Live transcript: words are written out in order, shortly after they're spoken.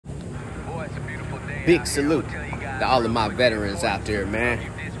big salute to all of my veterans out there, man.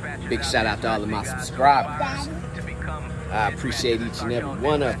 Big shout out to all of my subscribers. I appreciate each and every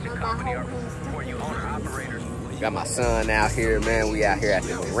one of you. Got my son out here, man. We out here at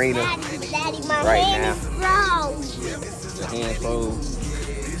the marina right now. The hand froze.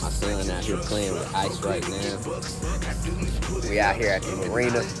 My son out here playing with ice right now. We out here at the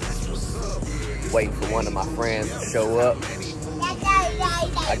marina, waiting for one of my friends to show up.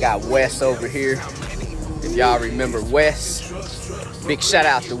 I got Wes over here. If y'all remember Wes, big shout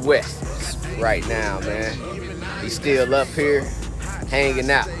out to Wes right now, man. He's still up here, hanging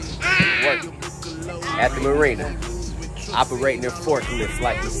out, working at the marina, operating their forklifts,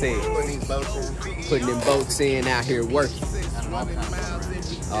 like he said. Putting them boats in, out here working.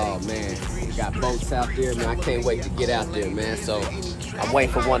 Oh man, we got boats out there, man. I can't wait to get out there, man. So I'm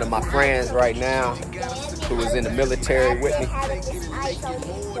waiting for one of my friends right now who was in the military with me.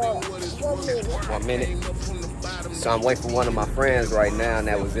 1 minute. So I'm waiting for one of my friends right now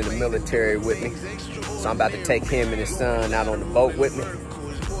that was in the military with me. So I'm about to take him and his son out on the boat with me.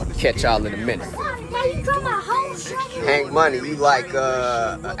 Catch y'all in a minute. Hank Money, you like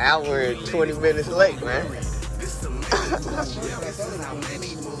an hour and 20 minutes late, man.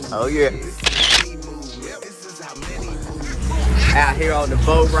 Oh yeah. Out here on the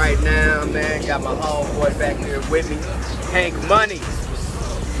boat right now, man. Got my homeboy back here with me, Hank Money.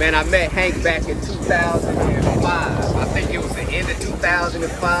 Man, I met Hank back in 2005. I think it was the end of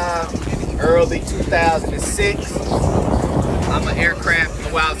 2005, early 2006. I'm an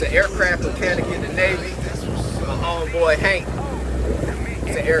aircraft, well, I was an aircraft mechanic in the Navy. My homeboy Hank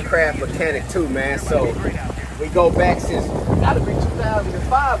is an aircraft mechanic too, man. So we go back since, gotta be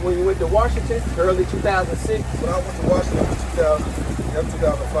 2005 when you went to Washington, early 2006. When I went to Washington in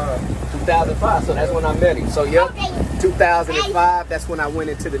 2005. 2005, so that's when I met him. So yep, 2005, that's when I went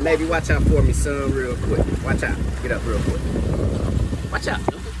into the Navy. Watch out for me, son, real quick. Watch out, get up real quick. Watch out.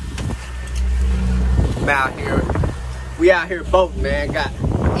 I'm out here. We out here boating, man. Got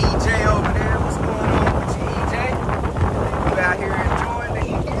EJ over there. What's going on with you, EJ? We out here enjoying it.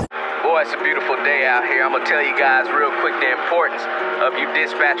 Boy, it's a beautiful day out here. I'm gonna tell you guys real quick the importance of you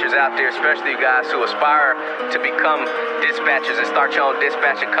dispatchers out there, especially you guys who aspire to become dispatchers and start your own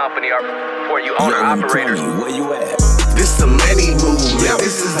dispatching company or for you owner-operators. Where you at? This a many move, yeah.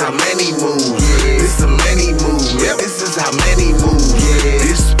 This is how many move, yeah. This a many move, yeah. This is how many move, yeah.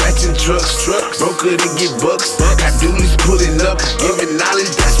 Dispatching trucks, broker to get bucks. Got duties putting up, giving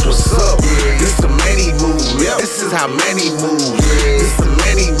knowledge, that's what's up. This a many move, yeah. This is how many move, yeah. This a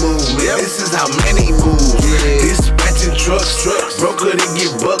many move, yeah. This is how many move, yeah. Dispatching trucks, broker to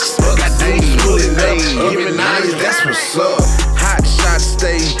get bucks. Got duties pulling up, giving knowledge, that's what's up. Hot shots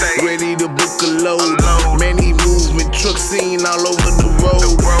stay ready to book a load. Many movement trucks seen all over the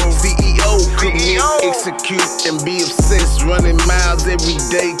road. CEO could me execute and be obsessed. Running miles every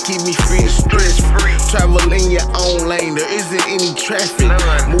day, keep me free of stress. Travel in your own lane, there isn't any traffic.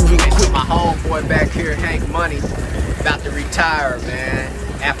 Moving quick. My homeboy back here, Hank Money, about to retire, man.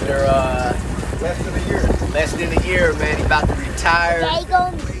 After Less than a year. Less than a year, man. He about to retire.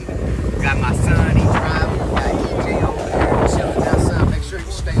 Got my son, he driving. Got EJ over there chilling outside. Make sure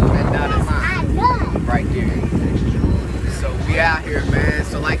you stay on that dotted line. Right there. So we out here, man.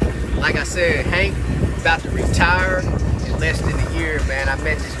 So like I said, Hank about to retire in less than a year, man. I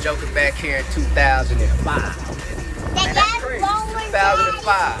met this joker back here in 2005. Man, that's crazy.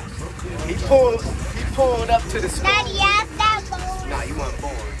 2005. He pulled up to the school. Nah, you weren't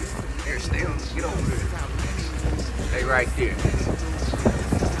born. Here, stay on. Get over there. Stay right there.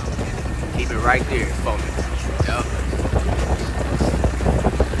 Keep it right there for me. Yep.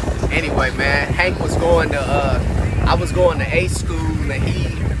 Anyway, man, Hank was going to, I was going to A school, and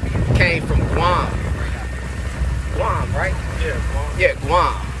he came from Guam. Guam, right? Yeah, Guam. Yeah,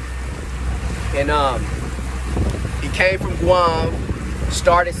 Guam. And he came from Guam,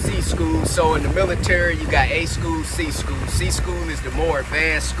 started C school. So in the military, you got A school, C school. C school is the more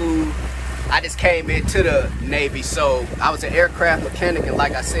advanced school. I just came into the Navy, so I was an aircraft mechanic, and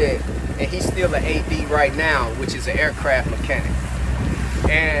like I said, and he's still an AD right now, which is an aircraft mechanic.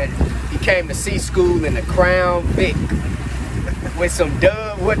 And he came to C school in the Crown Vic with some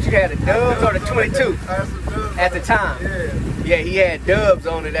dubs. What, you had, a dubs or the 22 at the time? Yeah, he had dubs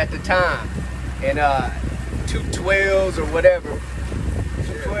on it at the time, and 212s or whatever.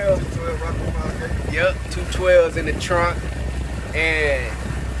 212. Yep, 212s in the trunk, and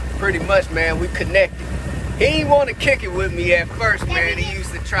pretty much, man, we connected. He didn't want to kick it with me at first, man. He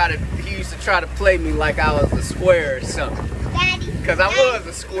used to try to play me like I was a square or something. Cause I was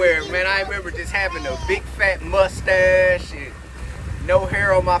a square, man. I remember just having a big fat mustache and no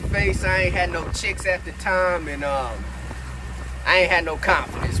hair on my face. I ain't had no chicks at the time, and I ain't had no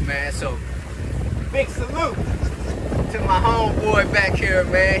confidence, man. So big salute to my homeboy back here,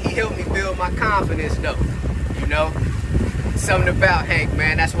 man. He helped me build my confidence, though. You know, something about Hank,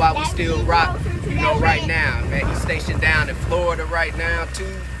 man. That's why we still rock, you know, right now, man. He's stationed down in Florida right now,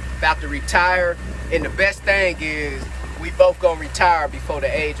 too, about to retire. And the best thing is, we both gonna retire before the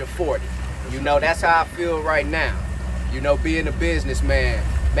age of 40. You know, that's how I feel right now. You know, being a businessman,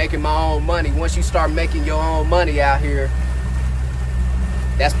 making my own money. Once you start making your own money out here,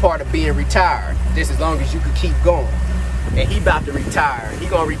 that's part of being retired. Just as long as you can keep going. And he about to retire. He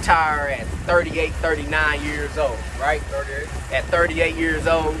gonna retire at 38, 39 years old, right? 38. At 38 years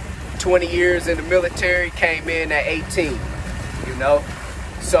old, 20 years in the military, came in at 18, you know?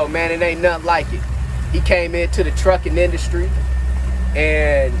 So, man, it ain't nothing like it. He came into the trucking industry,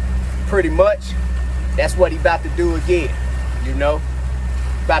 and pretty much, that's what he about to do again, you know?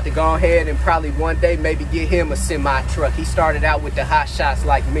 About to go ahead and probably one day maybe get him a semi-truck. He started out with the hot shots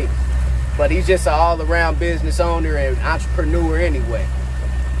like me. But he's just an all-around business owner and entrepreneur anyway.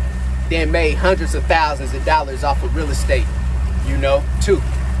 Then made hundreds of thousands of dollars off of real estate, you know, too.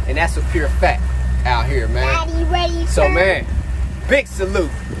 And that's a pure fact out here, man. Daddy, ready, so, man, big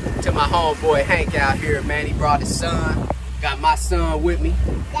salute to my homeboy Hank out here, man. He brought his son. Got my son with me.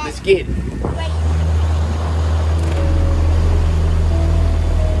 Let's get it. Ready.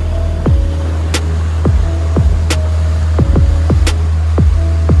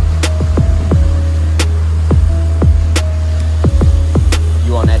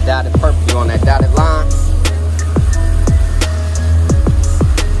 You on that dotted purple, you on that dotted line.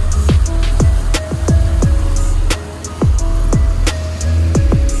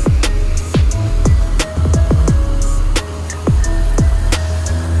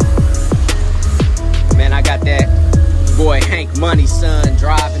 Man, I got that boy Hank Money's son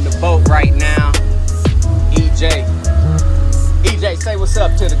driving the boat right now. EJ. EJ, say what's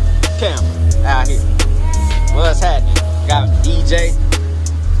up to the camera out here. What's happening? Got EJ.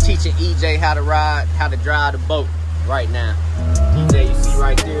 Teaching EJ how to ride, how to drive the boat right now. EJ, you see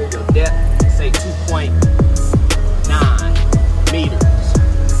right there, your depth, say 2.9 meters.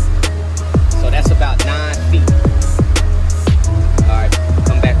 So that's about 9 feet. All right,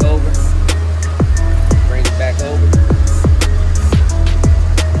 come back over. Bring it back over.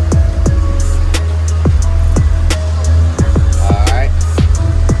 All right.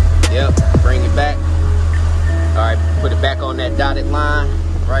 Yep, bring it back. All right, put it back on that dotted line.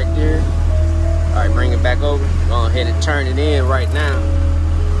 Right there. All right, bring it back over. Go ahead and turn it in right now.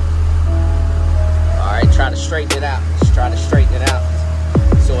 All right, try to straighten it out. Just try to straighten it out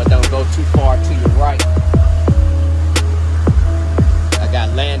so it don't go too far to your right. I got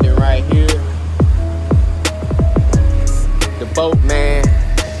landing right here. The boat, man,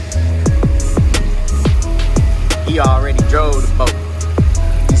 he already drove the boat.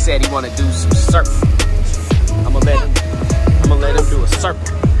 He said he want to do some surfing. I'm gonna let him do a circle.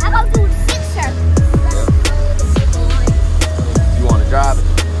 I'm gonna do 6 circles. Yep. You wanna drive it?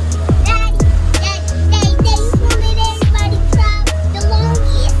 Daddy, you want me to everybody drive the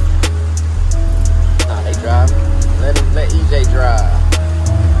longest? Nah, they drive. Let EJ drive.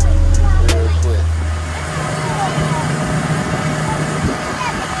 Real quick.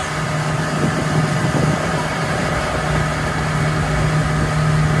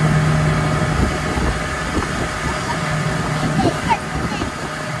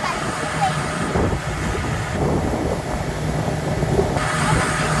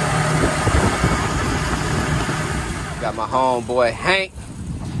 Got my homeboy Hank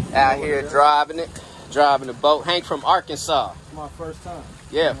out here driving the boat. Hank from Arkansas. It's my first time.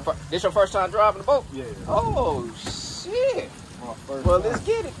 Yeah, this your first time driving the boat? Yeah. Oh shit. My first Well, time. let's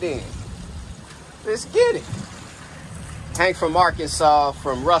get it then. Let's get it. Hank from Arkansas,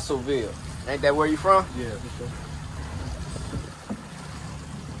 from Russellville. Ain't that where you from? Yeah, for sure.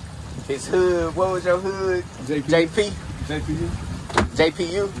 His hood, what was your hood? JP. JP? JPU?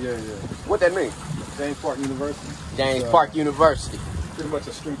 JPU? Yeah. What that mean? James Park University. James Park University. Pretty much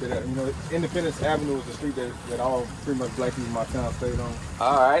a street that, you know, Independence Avenue was the street that all pretty much black people in my town stayed on.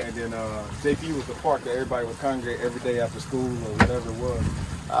 All right. And then JPU was the park that everybody would congregate every day after school or whatever it was.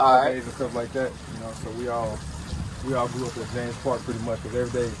 All right. Days and stuff like that, you know, so we all grew up at James Park pretty much because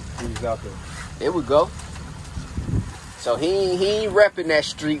every day we was out there. There we go. So he ain't repping that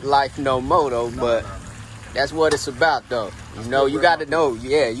street life no more though, but that's what it's about though. You know, you got to know,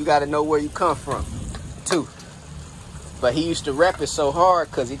 you got to know where you come from too. But he used to rep it so hard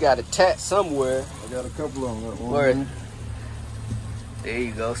because he got a tat somewhere. I got a couple of them. There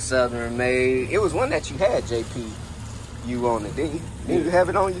you go, Southern made. It was one that you had, JP. you on it, didn't you? Didn't you have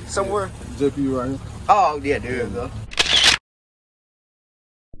it on you somewhere? JP right here. Oh, yeah, there you go.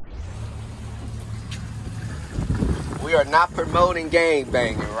 We are not promoting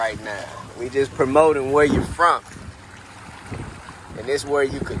gangbanging right now. We just promoting where you're from. And this is where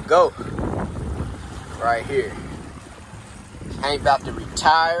you could go. Right here. I ain't about to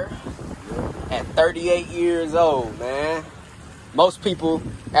retire at 38 years old, man. Most people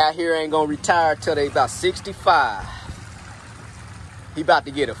out here ain't gonna retire till they about 65. He about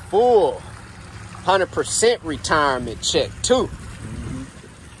to get a full 100% retirement check too.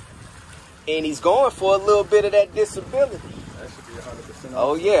 And he's going for a little bit of that disability. That should be 100%.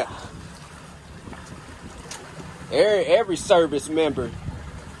 Oh yeah. Every service member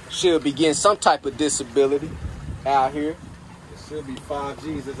should be getting some type of disability out here. It should be 5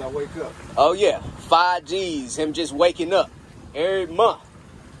 G's as I wake up. Oh yeah, 5 G's, him just waking up every month.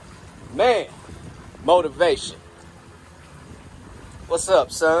 Man, motivation. What's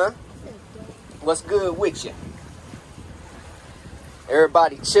up, son? What's good with you?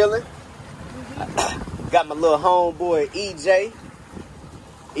 Everybody chilling? Got my little homeboy EJ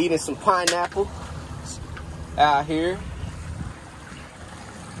eating some pineapple out here.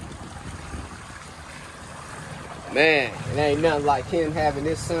 Man, it ain't nothing like him having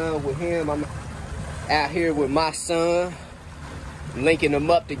his son with him. I'm out here with my son, linking them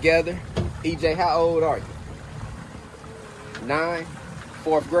up together. EJ, how old are you? 9?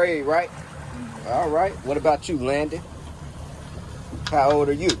 4th grade, right? All right. What about you, Landon? How old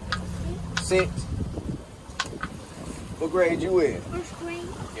are you? 6? What grade you in? 1st grade.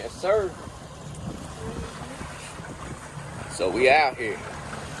 Yes, sir. So we out here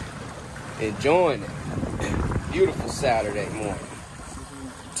enjoying it. Beautiful Saturday morning.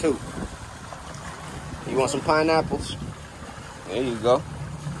 2. You want some pineapples? There you go.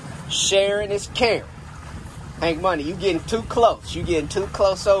 Sharing is caring. Hank Money, you getting too close. You getting too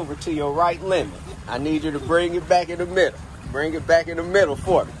close over to your right limit. I need you to bring it back in the middle. Bring it back in the middle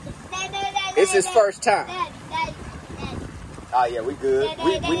for me. It's his first time. Oh yeah, we good.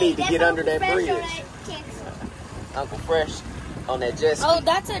 We need to get under that bridge. Uncle Fresh on that jet ski. Oh,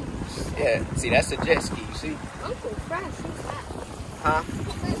 that's a... Yeah, see, that's a jet ski, you see? Uncle Fresh, who's that? Huh?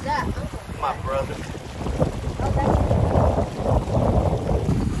 Who's that? Uncle My brother. Oh, that's...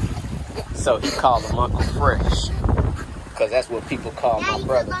 So he called him Uncle Fresh. Because that's what people call my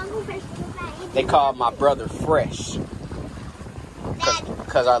brother. They call my brother Fresh.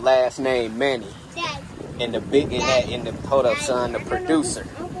 Because our last name Manny. And hold up, son, the producer.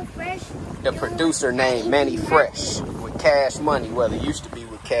 The producer named Manny Fresh with Cash Money. Well, it used to be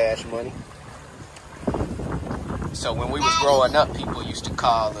with Cash Money. So when we was growing up, people used to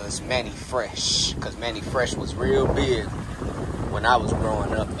call us Manny Fresh. Because Manny Fresh was real big when I was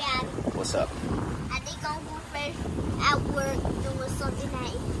growing up. Dad, What's up? I think Uncle Fresh at work doing something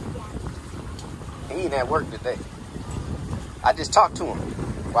that He ain't at work today. I just talked to him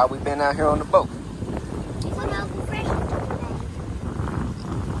while we been out here on the boat. What Uncle Fresh doing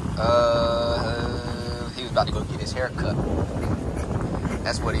He was about to go get his hair cut.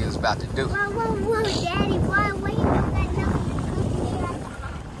 That's what he was about to do. Whoa, Daddy, why you don't got nothing?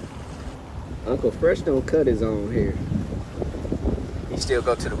 Uncle Fresh don't cut his own hair. He still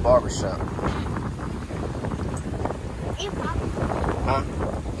go to the barber shop. Huh?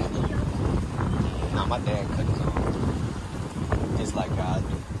 No, my dad cut his own. Just like God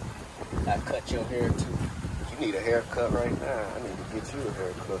do. I cut your hair too. You need a haircut right now. I need to get you a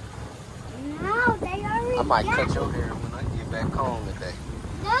haircut. No, they already I might got cut your it. hair when I get back home today.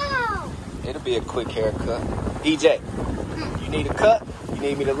 No. It'll be a quick haircut. EJ, you need a cut? You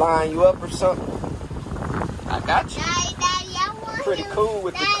need me to line you up or something? I got you. Daddy, I want Pretty him. cool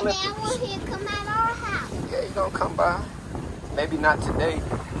with the Daddy, clippers. I want him to come out our house. Yeah, he's gonna come by. Maybe not today.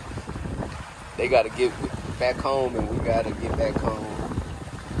 They gotta get back home and we gotta get back home.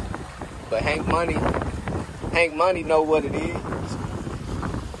 But Hank Money know what it is.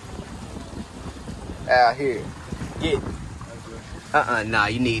 Out here. Get it. Nah,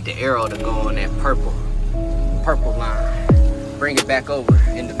 you need the arrow to go on that purple line. Bring it back over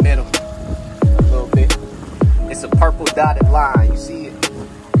in the middle a little bit. It's a purple dotted line. You see it?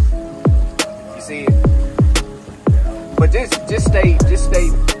 You see it? But just stay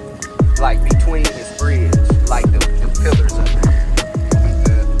like between this bridge, like the pillars up there.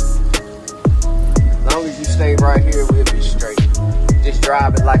 As long as you stay right here, we'll be straight. Just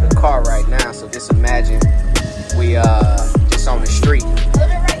drive it like a car right now. So just imagine we just on the street. Put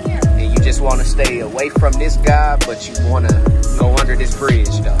it right here. And you just want to stay away from this guy, but you want to go under this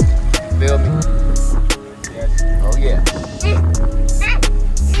bridge though. Feel me? Yes. Oh yeah.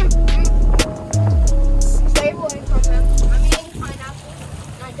 Stay away from him.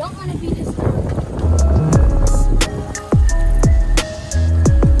 don't want to be disturbed.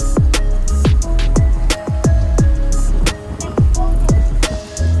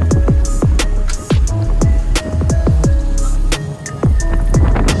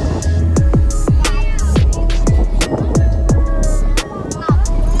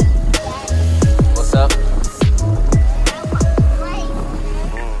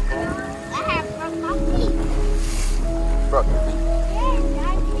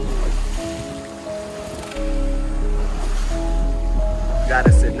 Got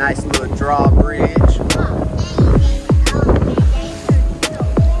us a nice little drawbridge.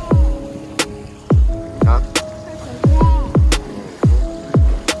 Huh?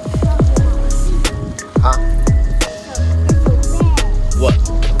 Huh? What?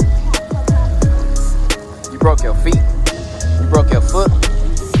 You broke your feet? You broke your foot?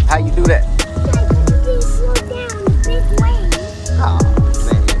 How you do that? Oh,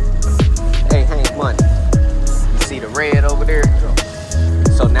 man. Hey, Hank Money. You see the red over there?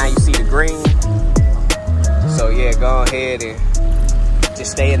 So now you see the green. So yeah, go ahead and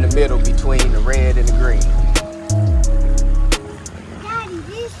just stay in the middle between the red and the green. Daddy,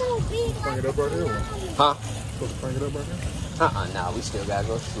 this so big. Bring it up right here. Huh? Supposed to bring it up right here? Nah, we still gotta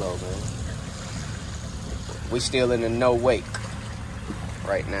go slow, man. We still in the no wake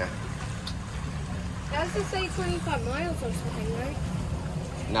right now. That's to say 25 miles or something, right?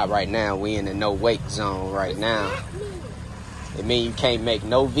 Not right now, we in the no wake zone right now. It means you can't make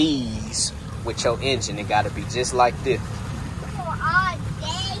no V's with your engine. It gotta be just like this. For all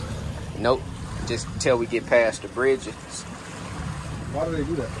day. Nope, just until we get past the bridges. Why do they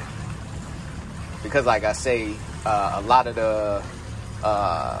do that? Because like I say, a lot of the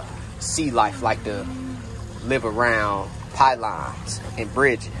sea life like to live around pylons and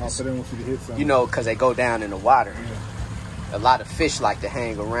bridges. So they want you to hit something. You know, because they go down in the water. A lot of fish like to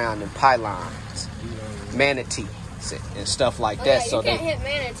hang around in pylons, manatees and stuff like that. Yeah, So you they can't hit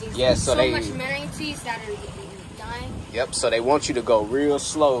manatees. Yeah, There's so so they- much manatees that are dying. Yep, so they want you to go real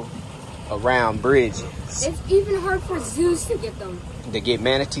slow around bridges It's even hard for zoos to get them. to get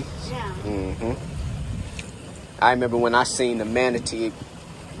manatees. Yeah. I remember when I seen the manatee,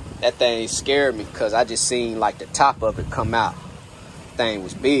 that thing scared me because I just seen like the top of it come out. Thing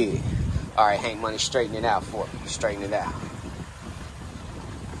was big. All right, Hank Money, straighten it out for me. Straighten it out.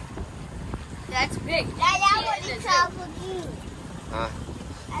 That's big. Daddy, I want to travel with you. Huh?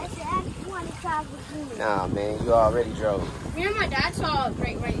 I said, I want to travel with you. Nah, man, you already drove. Me and my dad saw a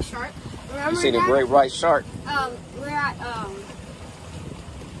great white shark. Remember You seen a Dad? great white shark? We're at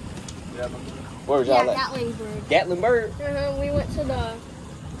Where was y'all yeah, at? Gatlinburg. Gatlinburg? We went to the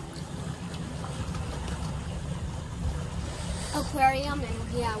aquarium and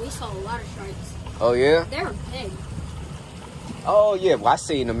yeah, we saw a lot of sharks. Oh, yeah? They were big. Oh, yeah. Well, I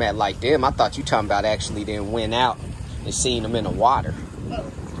seen them at like them. I thought you talking about actually then went out and seen them in the water. Oh.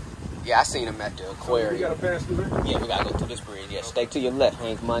 Yeah, I seen them at the We aquarium. gotta pass through there? Yeah, we gotta go through this bridge. Yeah, stay to your left,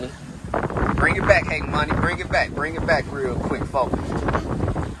 Hank Money. Bring it back, Hank Money. Bring it back. Bring it back real quick, folks.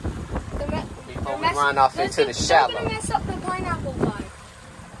 Before we run off into the They're shallow. gonna mess up the pineapple pie.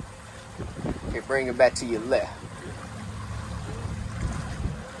 Okay, bring it back to your left.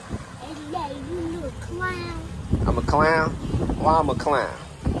 Hey, Daddy, you little clown. I'm a clown? Why I'm a clown?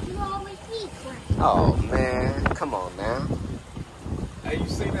 You always be clown. Oh, man. Come on now. Hey, you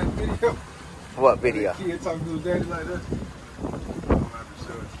seen that video? What video? That kid talking to his daddy like that? I'm gonna have to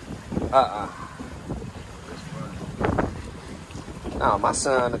show it. That's funny. No, my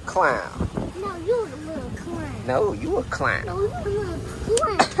son a clown. No, you're the little clown. No, you a clown. No, you're the little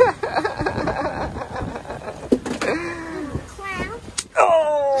clown. Little clown.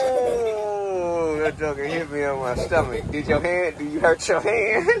 Oh, that joker hit me on my stomach. Did you hurt your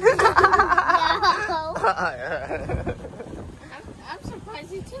hand? No. I'm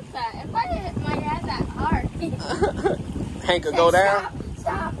surprised you took that. If I hit my head that hard. Hank could go down?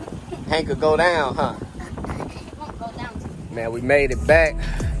 Stop. Hank could go down, huh? It won't go down. Man, we made it back.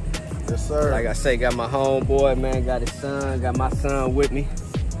 Yes, sir. Like I say, got my homeboy, man, got his son, got my son with me.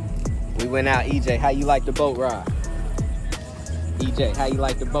 We went out. EJ, how you like the boat ride? EJ, how you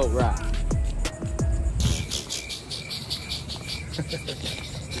like the boat ride?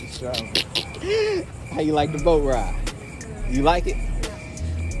 How you like the boat ride? You like it?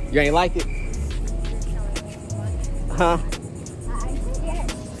 You ain't like it? Huh?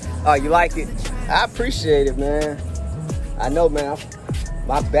 Oh, you like it? I appreciate it, man. I know, man.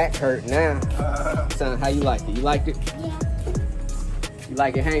 My back hurt now. Son, how you like it? You liked it? Yeah. You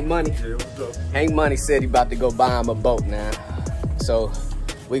like it, Hank Money? Yeah, what's up? Hank Money said he about to go buy him a boat now. So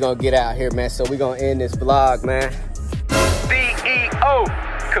we gonna get out here, man. So we gonna end this vlog, man. CEO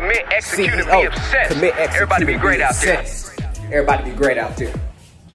Commit, execute, and be obsessed. Commit, execute, everybody be great out there. Everybody be great out there.